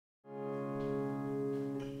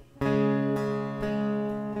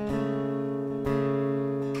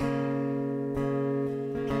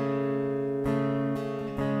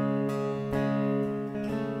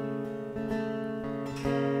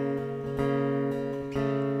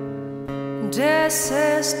This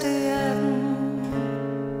is the end.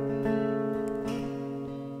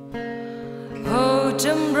 Hold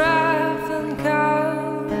your breath and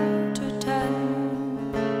count to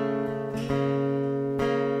 10.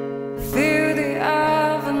 Feel the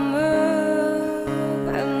earth move,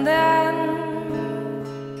 and then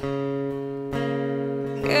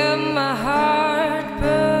give my heart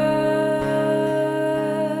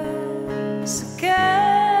burst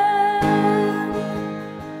again.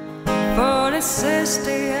 For this is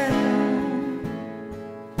the end.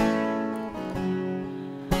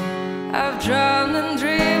 I've drowned and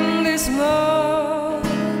dreamed this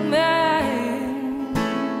moment,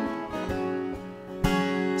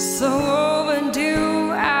 so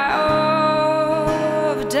overdue I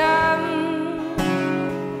overdone.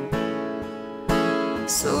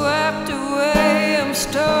 Swept away, I'm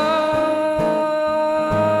stolen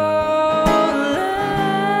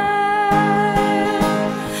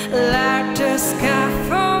like the sky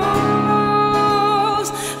falls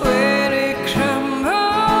when it crumbles.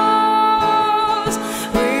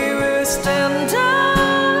 We will stand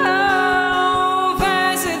up,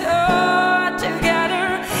 face it all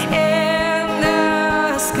together in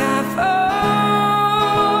the sky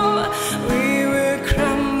fall. We will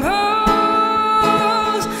crumble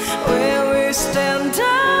when we stand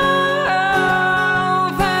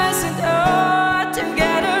up, face it all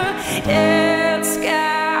together in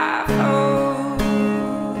sky fall.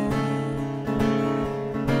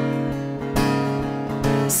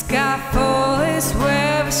 Skyfall is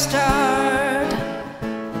where we start,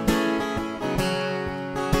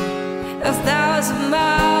 1,000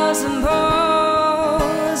 miles and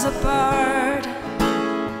poles apart,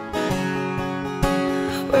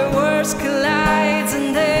 where worlds collide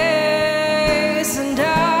and days and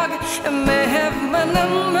dark. And may have my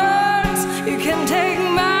numbers, you can take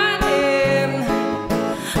my name,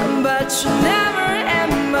 but you never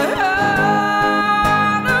end my heart.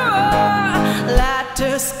 Like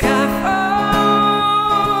the sky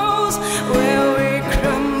falls where we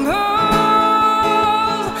crumble,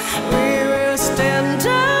 we will stand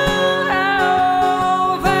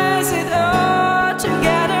up, face it all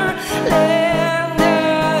together. Let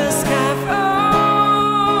the sky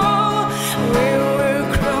fall, we will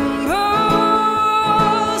crumble,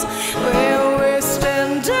 we will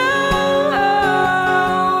stand up,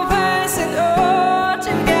 face it all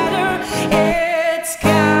together. It's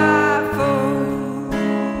skyfall.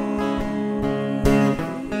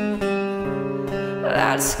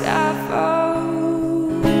 That skyfall,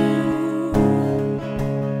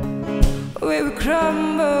 we will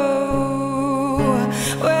crumble.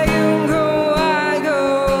 Where you go, I go.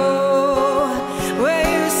 Where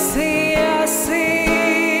you see, I see.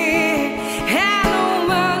 And no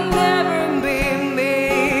man never be me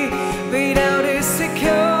without his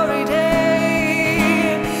security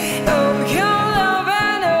of your love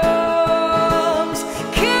and arms,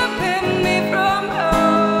 keeping me from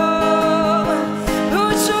home.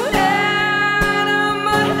 Put your hand on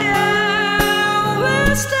my hand,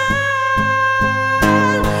 we'll stay.